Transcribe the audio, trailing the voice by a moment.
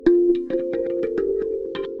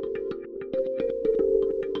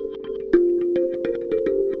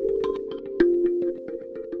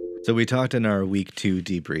So we talked in our week 2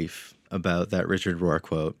 debrief about that Richard Rohr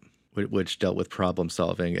quote, which dealt with problem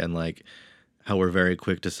solving and like how we're very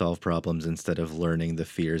quick to solve problems instead of learning the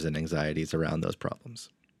fears and anxieties around those problems.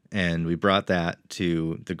 And we brought that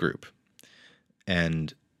to the group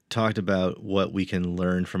and talked about what we can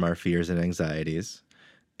learn from our fears and anxieties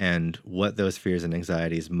and what those fears and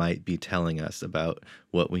anxieties might be telling us about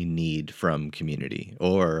what we need from community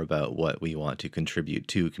or about what we want to contribute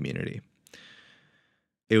to community.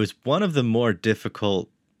 It was one of the more difficult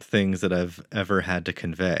things that I've ever had to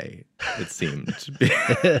convey, it seemed.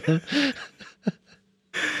 Because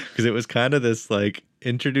it was kind of this like,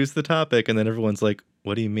 introduce the topic, and then everyone's like,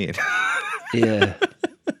 what do you mean? Yeah.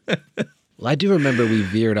 Well, I do remember we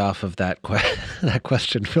veered off of that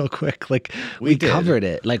question real quick. Like we covered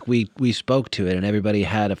it, like we spoke to it, and everybody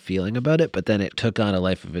had a feeling about it, but then it took on a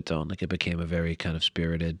life of its own. Like it became a very kind of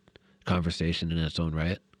spirited conversation in its own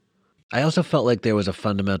right. I also felt like there was a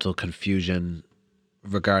fundamental confusion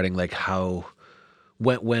regarding like how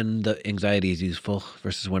when the anxiety is useful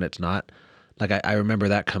versus when it's not. Like I remember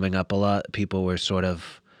that coming up a lot. People were sort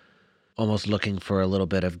of almost looking for a little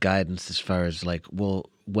bit of guidance as far as like, well,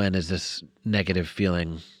 when is this negative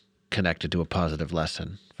feeling connected to a positive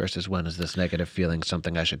lesson versus when is this negative feeling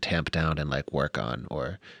something I should tamp down and like work on?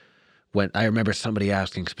 Or when I remember somebody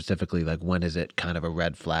asking specifically, like, when is it kind of a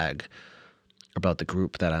red flag about the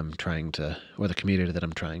group that I'm trying to, or the community that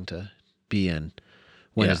I'm trying to be in?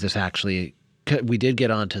 When is this actually, we did get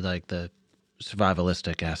onto like the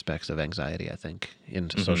survivalistic aspects of anxiety, I think, in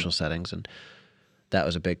social settings. And that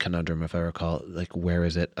was a big conundrum, if I recall. Like, where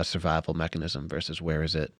is it a survival mechanism versus where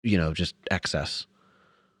is it, just excess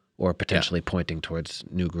or potentially pointing towards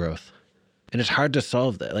new growth? And it's hard to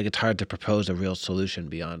solve that. Like, it's hard to propose a real solution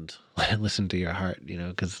beyond listen to your heart,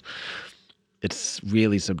 because it's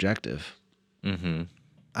really subjective. Mm-hmm.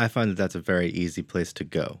 I find that that's a very easy place to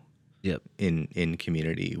go. Yep. In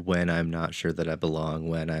community, when I'm not sure that I belong,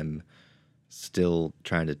 when I'm still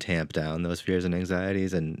trying to tamp down those fears and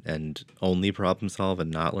anxieties and only problem solve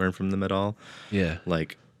and not learn from them at all. Yeah.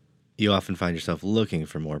 Like, you often find yourself looking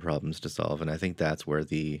for more problems to solve. And I think that's where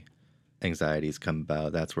the anxieties come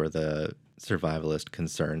about. That's where the survivalist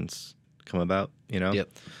concerns come about, Yep.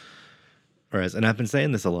 Whereas, and I've been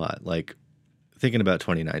saying this a lot, like thinking about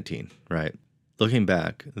 2019, right? Looking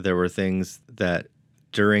back, there were things that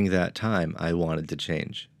during that time I wanted to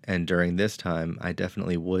change. And during this time, I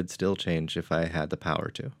definitely would still change if I had the power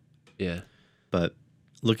to. Yeah. But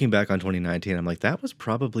looking back on 2019, I'm like, that was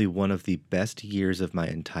probably one of the best years of my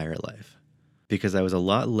entire life because I was a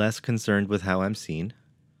lot less concerned with how I'm seen.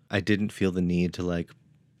 I didn't feel the need to like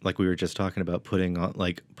we were just talking about putting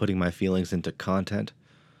my feelings into content.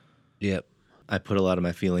 Yep. I put a lot of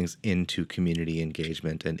my feelings into community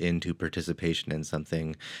engagement and into participation in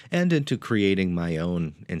something and into creating my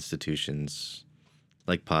own institutions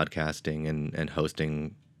like podcasting and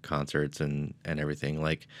hosting concerts and everything.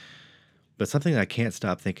 Like, but something I can't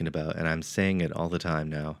stop thinking about, and I'm saying it all the time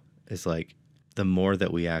now, is like the more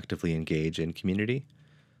that we actively engage in community,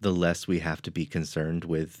 the less we have to be concerned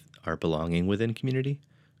with our belonging within community.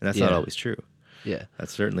 And that's not always true. Yeah.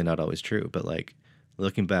 That's certainly not always true. But like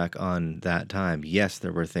looking back on that time, yes,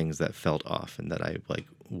 there were things that felt off and that I like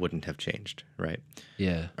wouldn't have changed, right?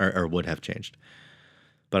 Yeah. Or would have changed.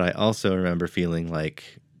 But I also remember feeling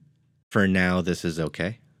like, for now, this is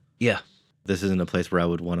okay. Yeah. This isn't a place where I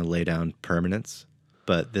would want to lay down permanence,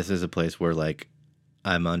 but this is a place where, like,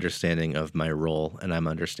 I'm understanding of my role and I'm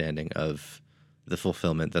understanding of the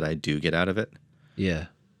fulfillment that I do get out of it. Yeah.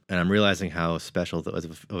 And I'm realizing how special that was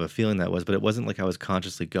of a feeling that was, but it wasn't like I was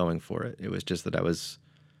consciously going for it. It was just that I was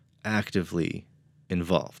actively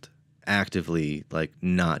involved, actively, like,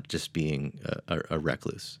 not just being a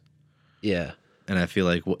recluse. Yeah. And I feel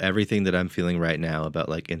like everything that I'm feeling right now about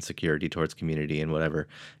like insecurity towards community and whatever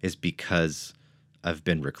is because I've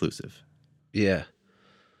been reclusive. Yeah.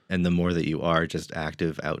 And the more that you are just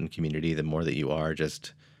active out in community, the more that you are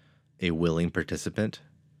just a willing participant,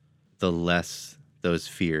 the less those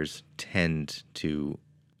fears tend to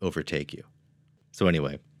overtake you. So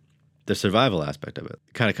anyway, the survival aspect of it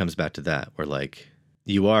kind of comes back to that, where like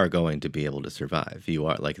you are going to be able to survive. You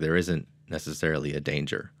are like, there isn't necessarily a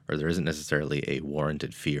danger, or there isn't necessarily a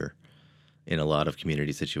warranted fear in a lot of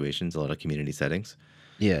community situations, a lot of community settings.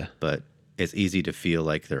 Yeah. But it's easy to feel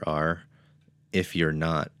like there are if you're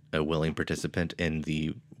not a willing participant in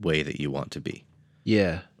the way that you want to be.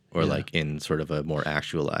 Yeah. Or like in sort of a more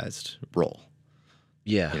actualized role.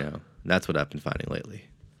 Yeah. That's what I've been finding lately.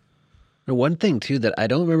 One thing too that I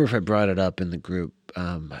don't remember if I brought it up in the group.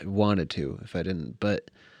 I wanted to if I didn't, but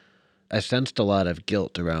I sensed a lot of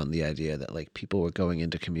guilt around the idea that like people were going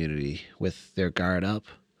into community with their guard up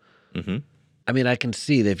Mm-hmm. I mean, I can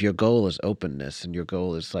see that if your goal is openness and your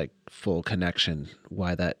goal is like full connection,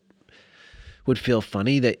 why that would feel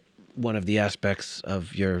funny, that one of the aspects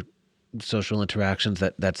of your social interactions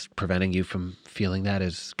that's preventing you from feeling that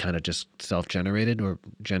is kind of just self-generated or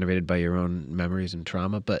generated by your own memories and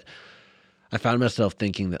trauma. But I found myself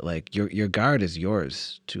thinking that like your guard is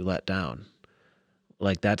yours to let down.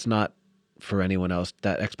 Like that's not for anyone else.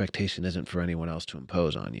 That expectation isn't for anyone else to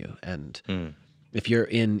impose on you. And if you're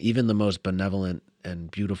in even the most benevolent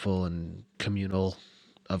and beautiful and communal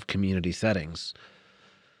of community settings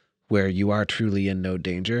where you are truly in no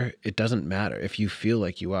danger, it doesn't matter if you feel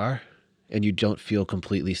like you are and you don't feel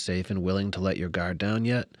completely safe and willing to let your guard down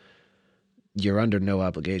yet, you're under no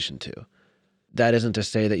obligation to. That isn't to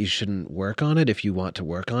say that you shouldn't work on it if you want to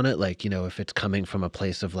work on it. Like, you know, if it's coming from a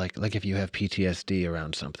place of like if you have PTSD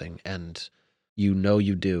around something and you know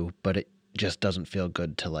you do, but it just doesn't feel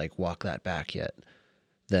good to like walk that back yet,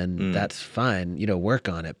 then that's fine, you know, work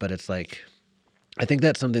on it. But it's like, I think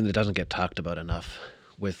that's something that doesn't get talked about enough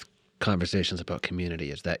with conversations about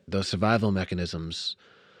community, is that those survival mechanisms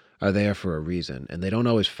are there for a reason, and they don't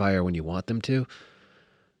always fire when you want them to,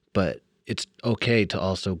 but it's okay to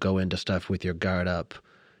also go into stuff with your guard up,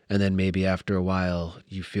 and then maybe after a while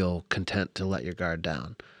you feel content to let your guard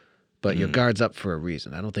down. But your guard's up for a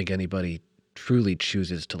reason. I don't think anybody truly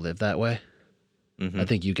chooses to live that way. I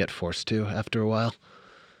think you get forced to after a while.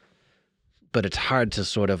 But it's hard to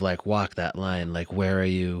sort of like walk that line, like where are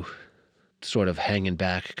you sort of hanging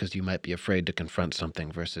back because you might be afraid to confront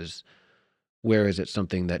something versus where is it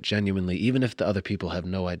something that genuinely, even if the other people have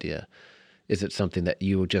no idea, is it something that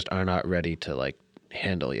you just are not ready to like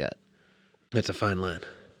handle yet? It's a fine line.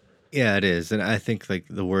 Yeah, it is. And I think like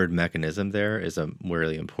the word mechanism there is a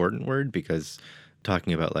really important word, because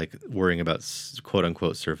talking about like worrying about quote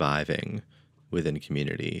unquote surviving within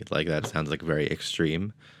community, like that sounds like very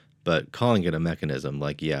extreme. But calling it a mechanism,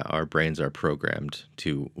 like, yeah, our brains are programmed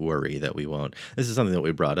to worry that we won't. This is something that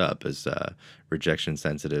we brought up as rejection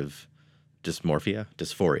sensitive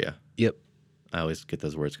dysphoria. Yep. I always get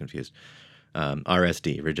those words confused.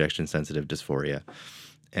 RSD, rejection sensitive dysphoria.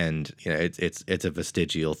 And you know, it's a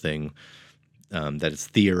vestigial thing that is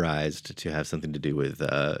theorized to have something to do with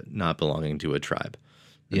not belonging to a tribe.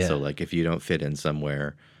 And so like if you don't fit in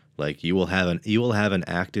somewhere, like you will have an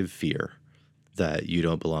active fear that you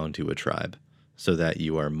don't belong to a tribe, so that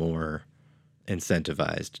you are more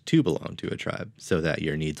incentivized to belong to a tribe, so that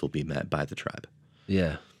your needs will be met by the tribe.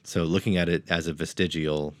 Yeah. So looking at it as a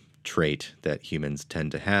vestigial trait that humans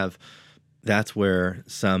tend to have, that's where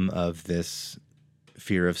some of this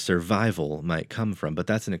fear of survival might come from. But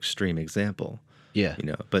that's an extreme example. Yeah. You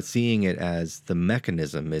know, but seeing it as the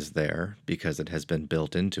mechanism is there because it has been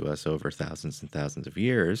built into us over thousands and thousands of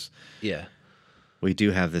years. Yeah. We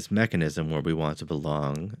do have this mechanism where we want to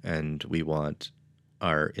belong, and we want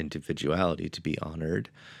our individuality to be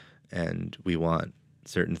honored, and we want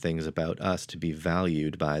certain things about us to be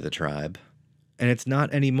valued by the tribe. And it's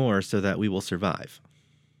not anymore so that we will survive.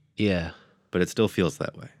 Yeah. But it still feels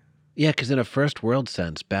that way. Yeah, because in a first world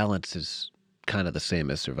sense, balance is kind of the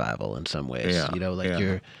same as survival in some ways. Yeah, You know,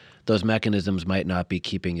 like those mechanisms might not be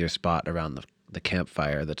keeping your spot around the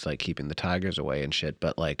campfire that's like keeping the tigers away and shit,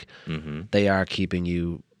 but like they are keeping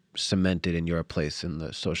you cemented in your place in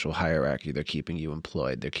the social hierarchy. They're keeping you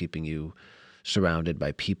employed. They're keeping you surrounded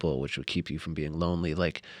by people, which would keep you from being lonely.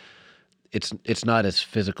 Like it's not as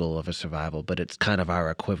physical of a survival, but it's kind of our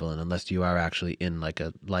equivalent, unless you are actually in like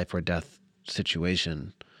a life or death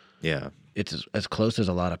situation. Yeah. It's as close as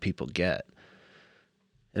a lot of people get.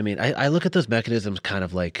 I mean, I look at those mechanisms kind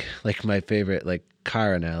of like my favorite like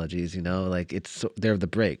car analogies, you know, like they're the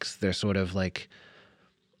brakes. They're sort of like,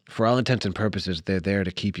 for all intents and purposes, they're there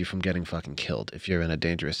to keep you from getting fucking killed if you're in a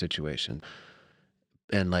dangerous situation.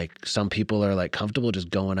 And like some people are like comfortable just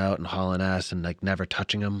going out and hauling ass and like never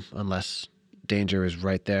touching them unless danger is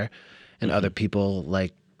right there. And other people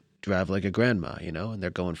like drive like a grandma, you know, and they're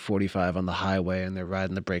going 45 on the highway and they're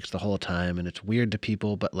riding the brakes the whole time. And it's weird to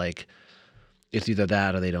people, but like it's either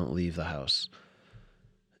that or they don't leave the house.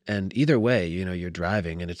 And either way, you know, you're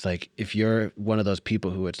driving, and it's like if you're one of those people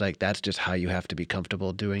who it's like that's just how you have to be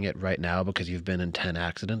comfortable doing it right now because you've been in 10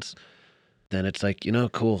 accidents, then it's like, you know,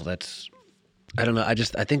 cool. That's, I don't know. I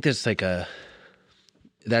think there's like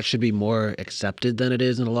that should be more accepted than it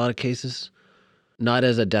is in a lot of cases. Not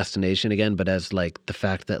as a destination again, but as like the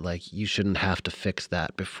fact that like you shouldn't have to fix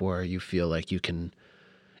that before you feel like you can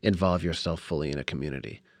involve yourself fully in a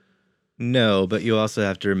community. No, but you also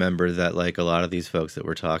have to remember that like a lot of these folks that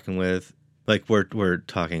we're talking with, like we're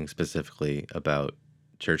talking specifically about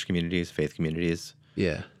church communities, faith communities.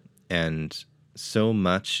 Yeah. And so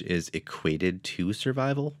much is equated to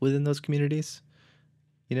survival within those communities.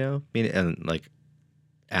 You know, I mean, and like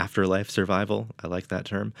afterlife survival. I like that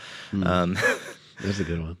term. That's a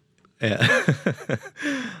good one. Yeah.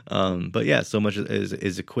 But yeah, so much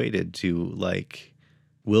is equated to like,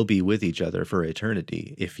 we'll be with each other for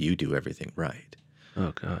eternity if you do everything right.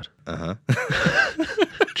 Oh, God.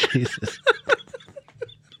 Jesus.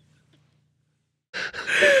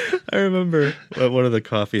 I remember at one of the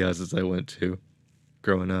coffee houses I went to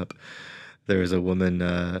growing up, there was a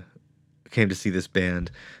woman came to see this band,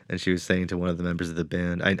 and she was saying to one of the members of the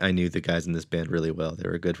band, I knew the guys in this band really well. They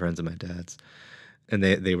were good friends of my dad's. And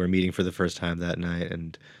they were meeting for the first time that night,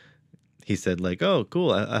 and he said, like, oh,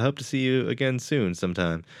 cool, I hope to see you again soon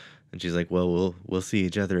sometime. And she's like, well, we'll see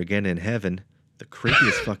each other again in heaven. The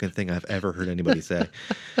creepiest fucking thing I've ever heard anybody say.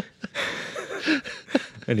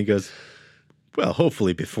 And he goes, well,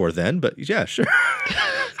 hopefully before then, but yeah, sure.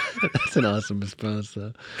 That's an awesome response,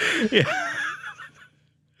 though. Yeah.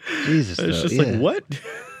 Jesus, it's just like, what?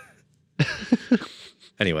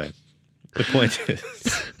 Anyway, the point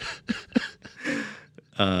is,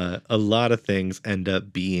 a lot of things end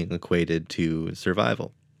up being equated to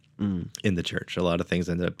survival in the church. A lot of things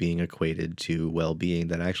end up being equated to well-being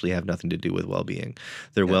that actually have nothing to do with well-being.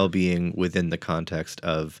 They're well-being within the context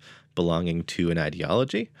of belonging to an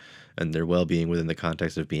ideology, and their well-being within the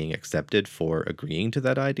context of being accepted for agreeing to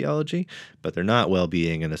that ideology, but they're not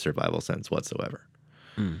well-being in a survival sense whatsoever.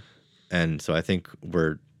 And so I think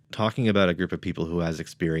we're talking about a group of people who has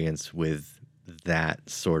experience with that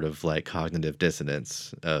sort of like cognitive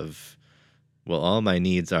dissonance of, well, all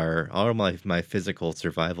my physical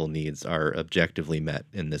survival needs are objectively met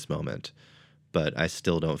in this moment, but I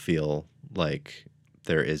still don't feel like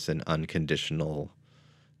there is an unconditional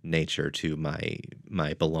nature to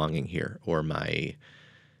my belonging here or my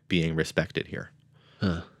being respected here.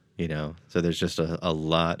 You know, so there's just a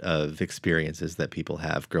lot of experiences that people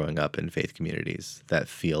have growing up in faith communities that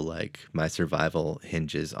feel like my survival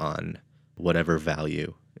hinges on whatever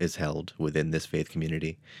value is held within this faith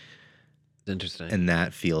community. Interesting. And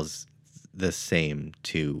that feels the same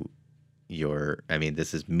to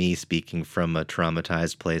this is me speaking from a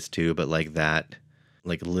traumatized place too, but like that,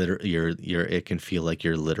 like it can feel like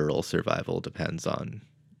your literal survival depends on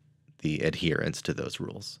the adherence to those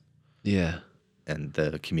rules. Yeah. And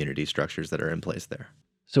the community structures that are in place there.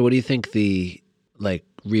 So what do you think the like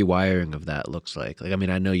rewiring of that looks like? Like, I mean,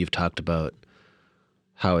 I know you've talked about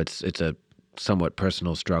how it's a somewhat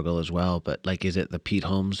personal struggle as well, but like, is it the Pete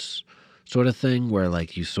Holmes sort of thing where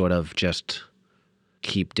like you sort of just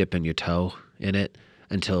keep dipping your toe in it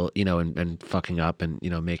until, you know, and fucking up and, you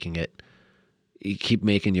know, you keep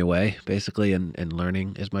making your way basically and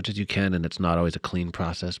learning as much as you can, and it's not always a clean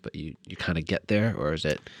process, but you kind of get there? Or is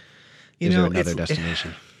it... Is there another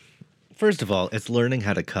destination? First of all, it's learning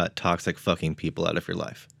how to cut toxic fucking people out of your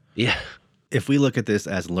life. Yeah. If we look at this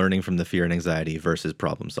as learning from the fear and anxiety versus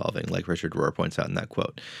problem solving, like Richard Rohr points out in that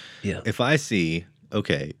quote. Yeah. If I see,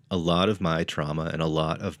 okay, a lot of my trauma and a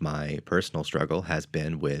lot of my personal struggle has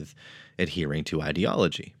been with adhering to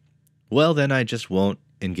ideology, well, then I just won't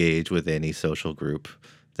engage with any social group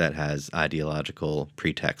that has ideological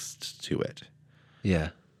pretexts to it. Yeah.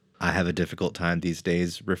 I have a difficult time these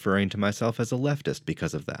days referring to myself as a leftist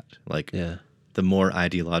because of that. Like, yeah. The more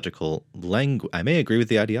ideological language, I may agree with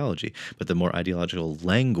the ideology, but the more ideological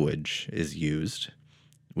language is used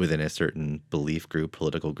within a certain belief group,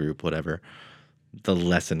 political group, whatever, the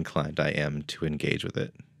less inclined I am to engage with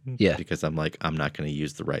it. Yeah. Because I'm like, I'm not going to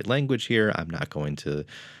use the right language here. I'm not going to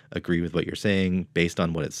agree with what you're saying based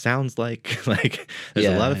on what it sounds like. Like, there's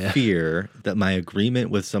a lot of fear that my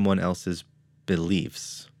agreement with someone else's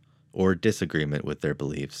beliefs or disagreement with their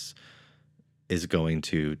beliefs is going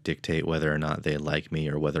to dictate whether or not they like me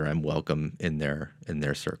or whether I'm welcome in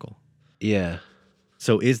their circle. Yeah.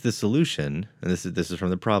 So is the solution, and this is from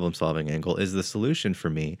the problem solving angle, is the solution for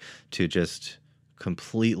me to just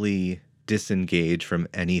completely disengage from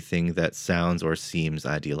anything that sounds or seems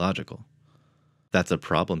ideological? That's a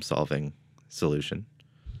problem solving solution.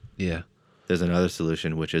 Yeah. There's another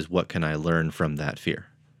solution, which is what can I learn from that fear?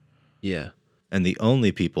 Yeah. And the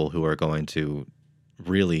only people who are going to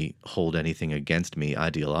really hold anything against me,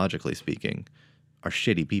 ideologically speaking, are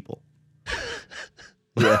shitty people.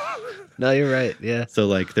 Yeah. No, you're right. Yeah. So,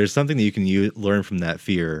 like, there's something that you can learn from that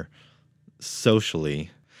fear socially.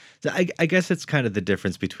 So I guess it's kind of the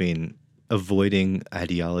difference between avoiding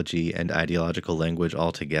ideology and ideological language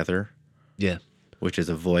altogether. Yeah. Which is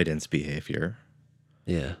avoidance behavior.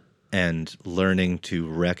 Yeah. And learning to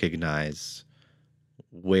recognize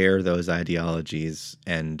where those ideologies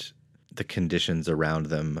and the conditions around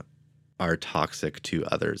them are toxic to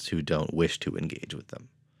others who don't wish to engage with them.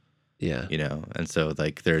 Yeah. You know, and so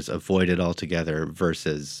like there's avoid it altogether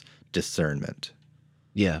versus discernment.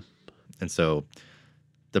 Yeah. And so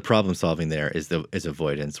the problem solving there is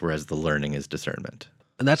avoidance, whereas the learning is discernment.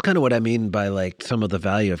 And that's kind of what I mean by like some of the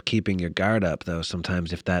value of keeping your guard up, though.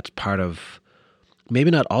 Sometimes if that's part of,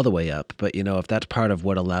 maybe not all the way up, but you know, if that's part of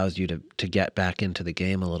what allows you to get back into the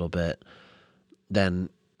game a little bit, then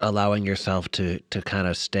allowing yourself to kind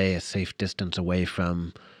of stay a safe distance away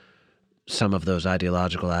from some of those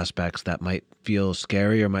ideological aspects that might feel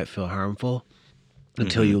scary or might feel harmful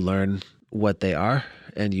until you learn what they are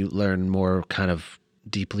and you learn more kind of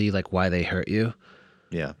deeply like why they hurt you.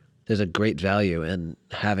 Yeah. There's a great value in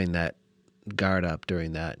having that guard up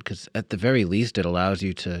during that, because at the very least it allows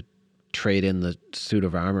you to trade in the suit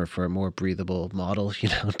of armor for a more breathable model, you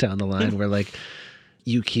know, down the line where like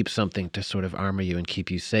you keep something to sort of armor you and keep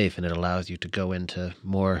you safe, and it allows you to go into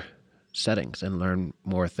more settings and learn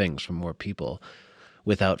more things from more people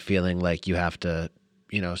without feeling like you have to,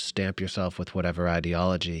 you know, stamp yourself with whatever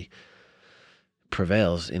ideology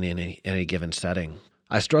prevails in any given setting.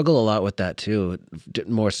 I struggle a lot with that too,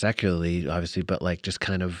 more secularly, obviously, but like just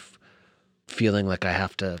kind of feeling like I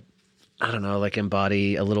have to, I don't know, like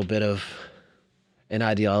embody a little bit of an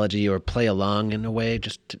ideology or play along in a way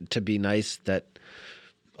just to be nice that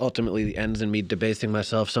ultimately ends in me debasing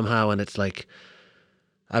myself somehow. And it's like,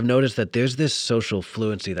 I've noticed that there's this social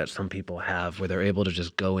fluency that some people have where they're able to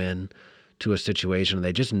just go in to a situation and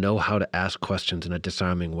they just know how to ask questions in a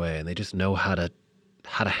disarming way, and they just know how to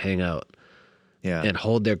hang out and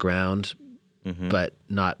hold their ground, but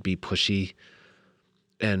not be pushy.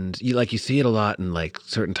 And you see it a lot in like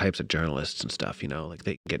certain types of journalists and stuff, you know, like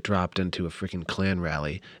they get dropped into a freaking Klan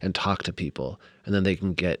rally and talk to people, and then they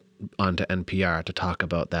can get onto NPR to talk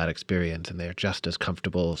about that experience, and they're just as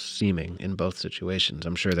comfortable seeming in both situations.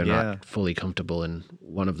 I'm sure they're not fully comfortable in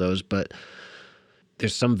one of those, but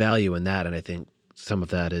there's some value in that. And I think some of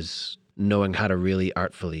that is knowing how to really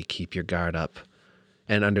artfully keep your guard up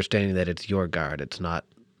and understanding that it's your guard. It's not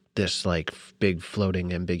this like big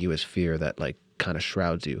floating ambiguous fear that like kind of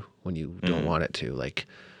shrouds you when you don't want it to. Like,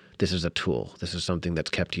 this is a tool. This is something that's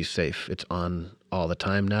kept you safe. It's on all the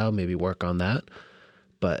time now. Maybe work on that,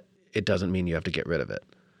 but it doesn't mean you have to get rid of it.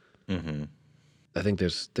 I think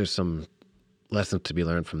there's some lessons to be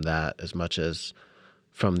learned from that as much as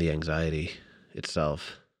from the anxiety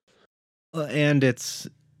itself. And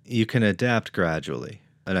you can adapt gradually.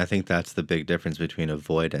 And I think that's the big difference between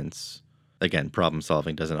avoidance. Again, problem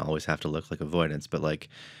solving doesn't always have to look like avoidance, but like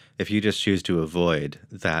if you just choose to avoid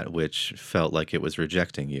that which felt like it was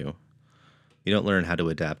rejecting you, you don't learn how to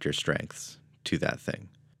adapt your strengths to that thing.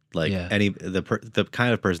 Like the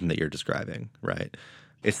kind of person that you're describing, right?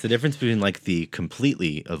 It's the difference between like the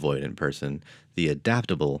completely avoidant person, the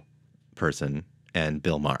adaptable person, and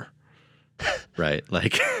Bill Maher, right?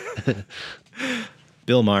 Like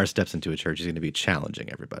Bill Maher steps into a church, he's going to be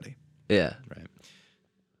challenging everybody. Yeah. Right.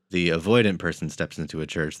 The avoidant person steps into a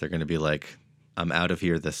church, they're going to be like, I'm out of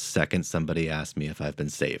here the second somebody asks me if I've been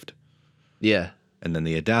saved. Yeah. And then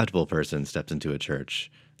the adaptable person steps into a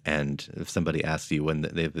church, and if somebody asks you when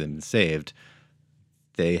they've been saved,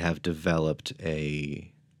 they have developed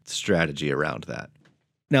a strategy around that.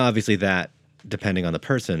 Now, obviously that, depending on the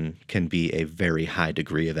person, can be a very high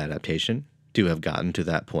degree of adaptation to have gotten to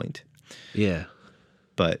that point. Yeah.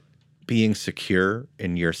 But being secure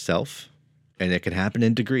in yourself, and it can happen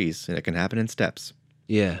in degrees, and it can happen in steps.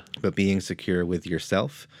 Yeah. But being secure with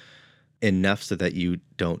yourself enough so that you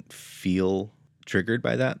don't feel triggered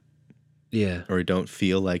by that. Yeah. Or don't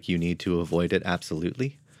feel like you need to avoid it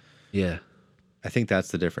absolutely. Yeah. I think that's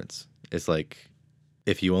the difference. It's like,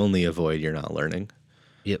 if you only avoid, you're not learning.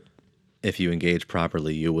 Yep. If you engage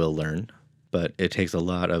properly, you will learn. But it takes a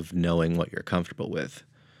lot of knowing what you're comfortable with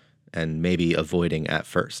and maybe avoiding at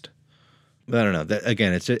first. But I don't know. That,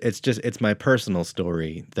 again, it's my personal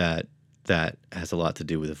story that has a lot to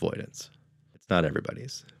do with avoidance. It's not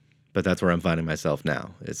everybody's. But that's where I'm finding myself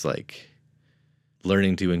now. It's like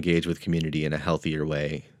learning to engage with community in a healthier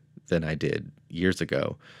way than I did years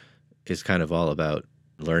ago is kind of all about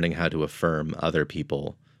learning how to affirm other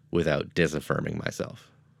people without disaffirming myself.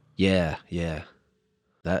 Yeah, yeah.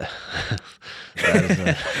 That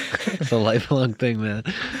is it's a lifelong thing, man.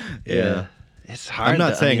 Yeah. It's hard. I'm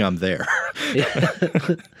not saying I'm there.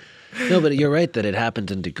 No, but you're right that it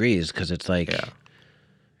happens in degrees, because it's like,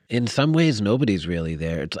 in some ways, nobody's really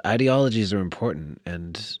there. It's ideologies are important,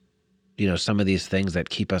 and you know, some of these things that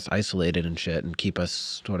keep us isolated and shit and keep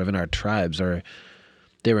us sort of in our tribes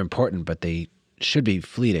they're important, but they should be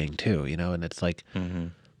fleeting too, you know? And it's like,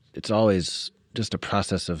 it's always just a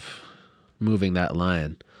process of moving that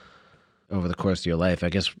line. over the course of your life. I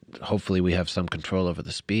guess hopefully we have some control over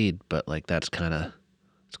the speed, but like it's kind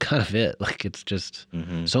of it. Like it's just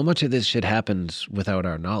so much of this shit happens without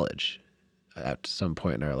our knowledge at some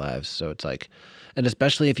point in our lives. So it's like, and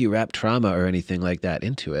especially if you wrap trauma or anything like that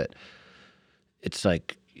into it, it's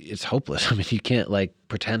like, it's hopeless. I mean, you can't like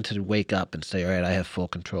pretend to wake up and say, all right, I have full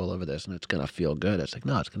control over this and it's going to feel good. It's like,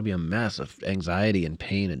 no, it's going to be a mess of anxiety and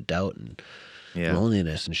pain and doubt and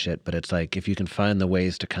loneliness and shit. But it's like, if you can find the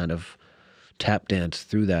ways to kind of tap dance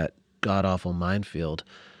through that god awful minefield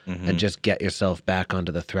and just get yourself back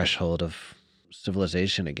onto the threshold of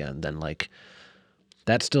civilization again, then like,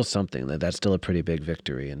 that's still something. That's still a pretty big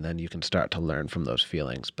victory. And then you can start to learn from those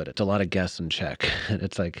feelings. But it's a lot of guess and check. And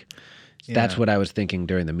it's like, that's what I was thinking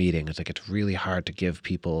during the meeting. It's like, it's really hard to give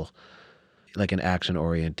people like an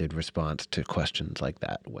action-oriented response to questions like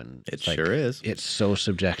that when It like, sure is. It's so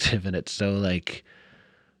subjective, and it's so like,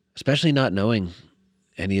 especially not knowing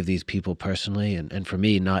any of these people personally, and for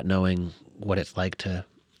me, not knowing what it's like to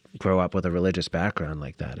grow up with a religious background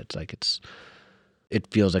like that. It's like it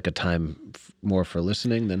feels like a time more for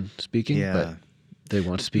listening than speaking. Yeah. But they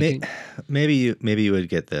want speaking. Maybe you would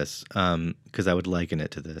get this, because I would liken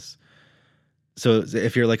it to this. So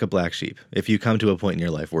if you're like a black sheep, if you come to a point in your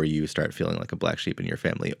life where you start feeling like a black sheep in your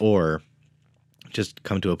family, or just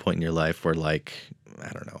come to a point in your life where, like, I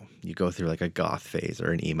don't know, you go through like a goth phase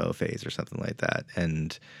or an emo phase or something like that,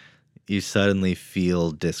 and you suddenly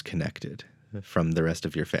feel disconnected from the rest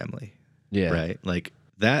of your family. Yeah. Right? Like,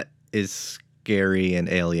 that is scary and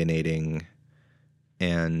alienating,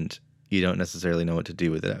 and you don't necessarily know what to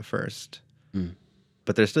do with it at first.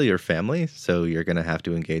 But they're still your family, so you're going to have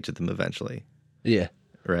to engage with them eventually. Yeah.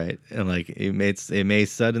 Right. And like you may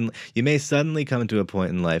suddenly come to a point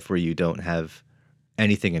in life where you don't have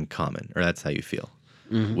anything in common, or that's how you feel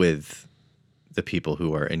with the people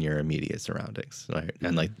who are in your immediate surroundings, right?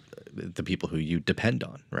 And like the people who you depend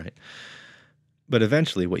on, right? But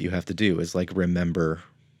eventually what you have to do is like remember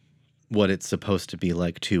what it's supposed to be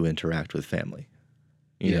like to interact with family.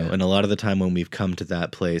 You know, and a lot of the time when we've come to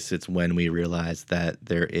that place, it's when we realize that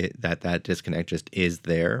that disconnect just is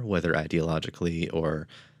there, whether ideologically or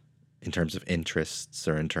in terms of interests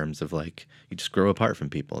or in terms of like you just grow apart from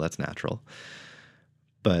people. That's natural.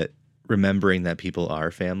 But remembering that people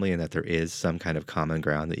are family and that there is some kind of common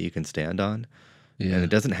ground that you can stand on. And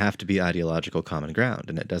it doesn't have to be ideological common ground,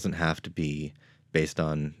 and it doesn't have to be based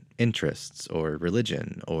on interests or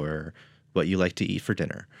religion or what you like to eat for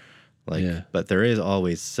dinner. Like, but there is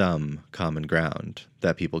always some common ground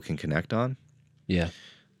that people can connect on. Yeah.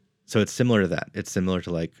 So it's similar to that. It's similar to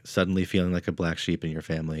like suddenly feeling like a black sheep in your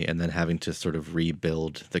family and then having to sort of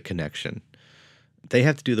rebuild the connection. They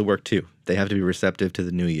have to do the work too. They have to be receptive to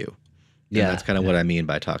the new you. And that's kind of what I mean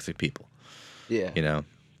by toxic people. Yeah. You know,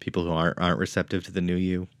 people who aren't receptive to the new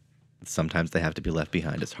you, sometimes they have to be left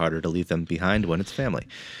behind. It's harder to leave them behind when it's family.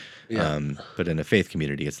 But in a faith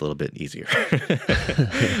community, it's a little bit easier.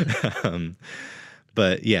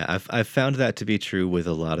 But yeah, I've found that to be true with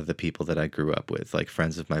a lot of the people that I grew up with, like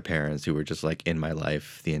friends of my parents who were just like in my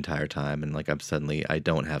life the entire time. And like I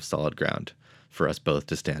don't have solid ground for us both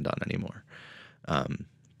to stand on anymore.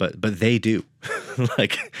 But they do.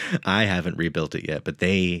 Like I haven't rebuilt it yet, but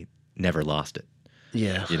they never lost it.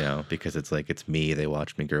 Yeah. You know, because it's like, it's me. They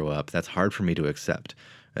watched me grow up. That's hard for me to accept.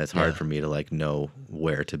 It's hard for me to like know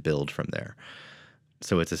where to build from there.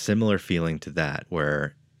 So it's a similar feeling to that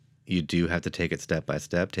where you do have to take it step by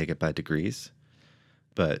step, take it by degrees,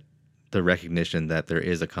 but the recognition that there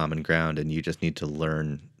is a common ground and you just need to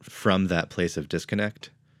learn from that place of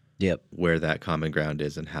disconnect where that common ground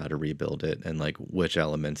is and how to rebuild it, and like which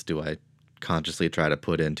elements do I consciously try to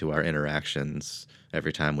put into our interactions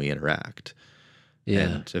every time we interact.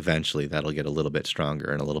 And eventually that'll get a little bit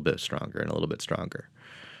stronger and a little bit stronger and a little bit stronger.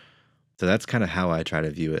 So that's kind of how I try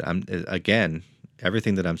to view it. Again,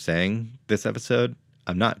 everything that I'm saying this episode,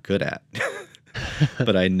 I'm not good at,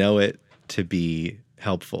 but I know it to be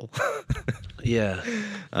helpful.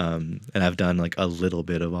 And I've done like a little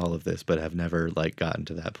bit of all of this, but have never like gotten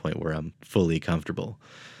to that point where I'm fully comfortable.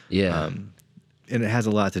 And it has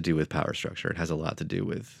a lot to do with power structure. It has a lot to do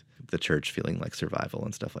with the church feeling like survival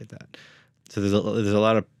and stuff like that. So there's a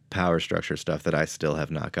lot of power structure stuff that I still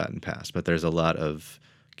have not gotten past, but there's a lot of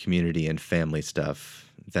community and family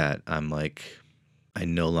stuff that I'm like, I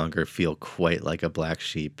no longer feel quite like a black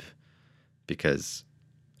sheep because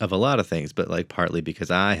of a lot of things, but like partly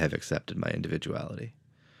because I have accepted my individuality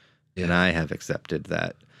and I have accepted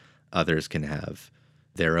that others can have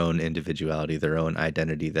their own individuality, their own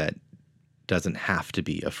identity that doesn't have to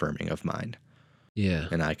be affirming of mine.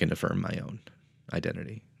 And I can affirm my own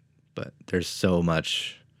identity. But there's so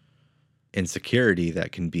much insecurity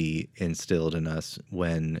that can be instilled in us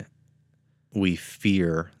when we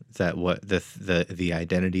fear that what the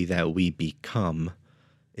identity that we become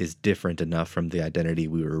is different enough from the identity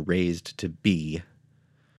we were raised to be,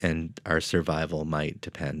 and our survival might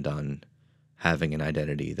depend on having an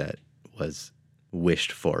identity that was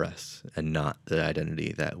wished for us and not the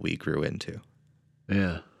identity that we grew into.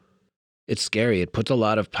 Yeah. It's scary. It puts a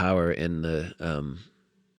lot of power in the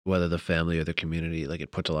whether the family or the community, like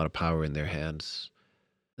it puts a lot of power in their hands,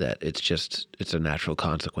 that it's a natural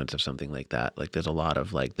consequence of something like that. Like there's a lot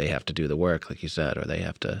of like, they have to do the work, like you said, or they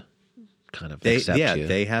have to kind of accept you.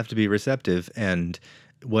 They have to be receptive. And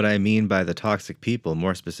what I mean by the toxic people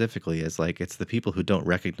more specifically is like, it's the people who don't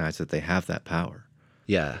recognize that they have that power.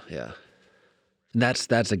 Yeah. Yeah. And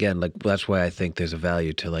that's again, like, that's why I think there's a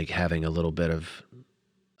value to like having a little bit of,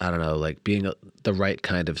 I don't know, like being the right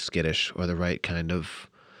kind of skittish or the right kind of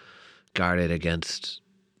guarded against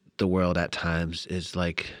the world at times. Is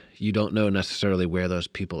like, you don't know necessarily where those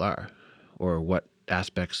people are or what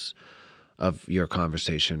aspects of your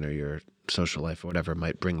conversation or your social life or whatever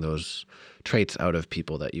might bring those traits out of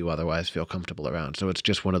people that you otherwise feel comfortable around. So it's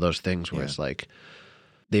just one of those things where it's like,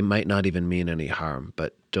 they might not even mean any harm,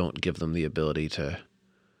 but don't give them the ability to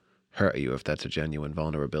hurt you if that's a genuine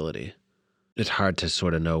vulnerability. It's hard to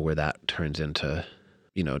sort of know where that turns into,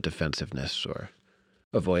 defensiveness or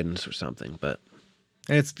avoidance or something. But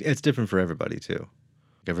it's different for everybody too.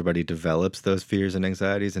 Everybody develops those fears and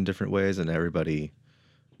anxieties in different ways, and everybody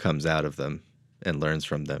comes out of them and learns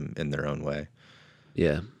from them in their own way.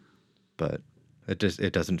 Yeah. But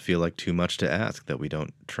it doesn't feel like too much to ask that we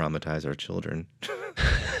don't traumatize our children.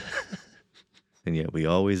 And yet we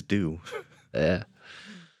always do. Yeah.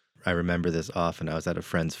 I remember this often. I was at a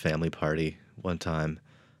friend's family party one time,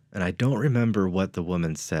 and I don't remember what the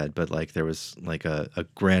woman said, but like there was like a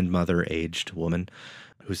grandmother-aged woman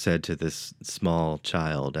who said to this small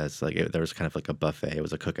child, as like there was kind of like a buffet. It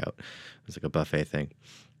was a cookout. It was like a buffet thing,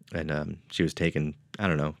 and she was taking, I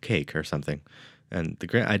don't know, cake or something. And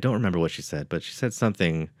I don't remember what she said, but she said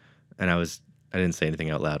something, and I didn't say anything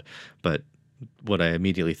out loud, but what I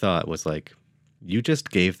immediately thought was like, you just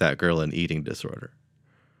gave that girl an eating disorder.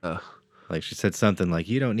 Like she said something like,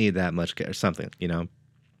 you don't need that much or something,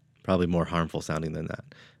 probably more harmful sounding than that.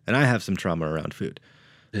 And I have some trauma around food.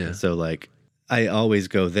 Yeah. And so like, I always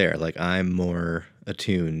go there. Like I'm more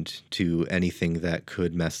attuned to anything that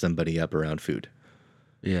could mess somebody up around food.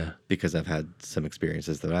 Yeah. Because I've had some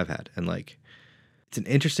experiences that I've had. And like, it's an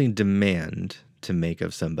interesting demand to make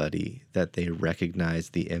of somebody that they recognize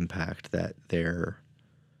the impact that their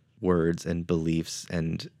words and beliefs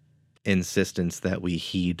and insistence that we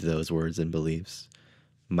heed those words and beliefs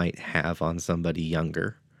might have on somebody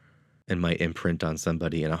younger and might imprint on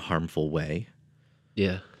somebody in a harmful way.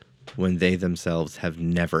 Yeah. When they themselves have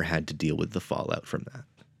never had to deal with the fallout from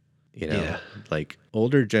that. Like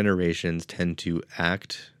older generations tend to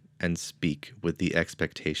act and speak with the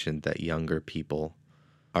expectation that younger people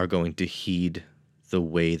are going to heed the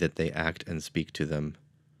way that they act and speak to them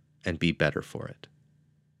and be better for it.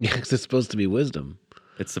 Yeah, because it's supposed to be wisdom.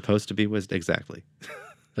 It's supposed to be wisdom. Exactly.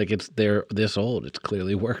 Like they're this old. It's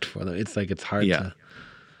clearly worked for them. It's like, it's hard to.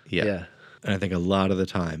 Yeah. And I think a lot of the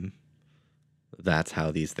time, that's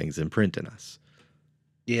how these things imprint in us.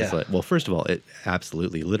 Yeah. It's like, well, first of all, it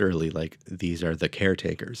absolutely, literally, like these are the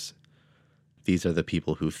caretakers. These are the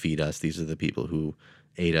people who feed us. These are the people who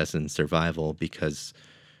aid us in survival, because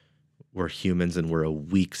we're humans and we're a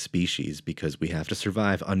weak species because we have to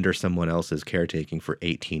survive under someone else's caretaking for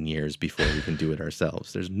 18 years before we can do it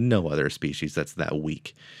ourselves. There's no other species that's that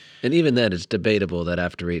weak. And even then, it's debatable that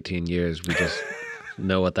after 18 years, we just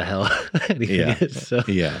know what the hell anything is. So.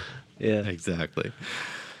 Yeah, yeah, exactly.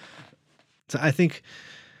 So I think,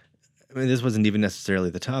 this wasn't even necessarily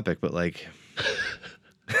the topic, but like...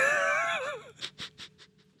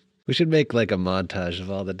 We should make like a montage of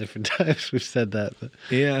all the different times we've said that. But.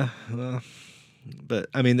 Yeah, well, but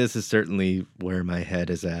this is certainly where my head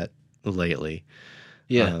is at lately.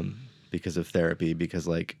 Yeah. Because of therapy, because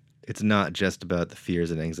like, it's not just about the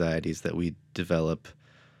fears and anxieties that we develop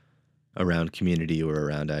around community or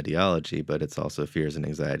around ideology, but it's also fears and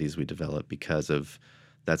anxieties we develop because of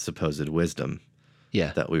that supposed wisdom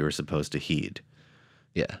that we were supposed to heed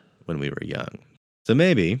when we were young. So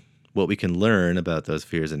maybe what we can learn about those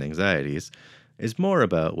fears and anxieties is more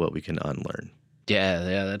about what we can unlearn.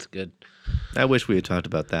 Yeah, that's good. I wish we had talked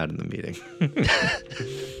about that in the meeting.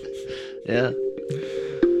 Yeah.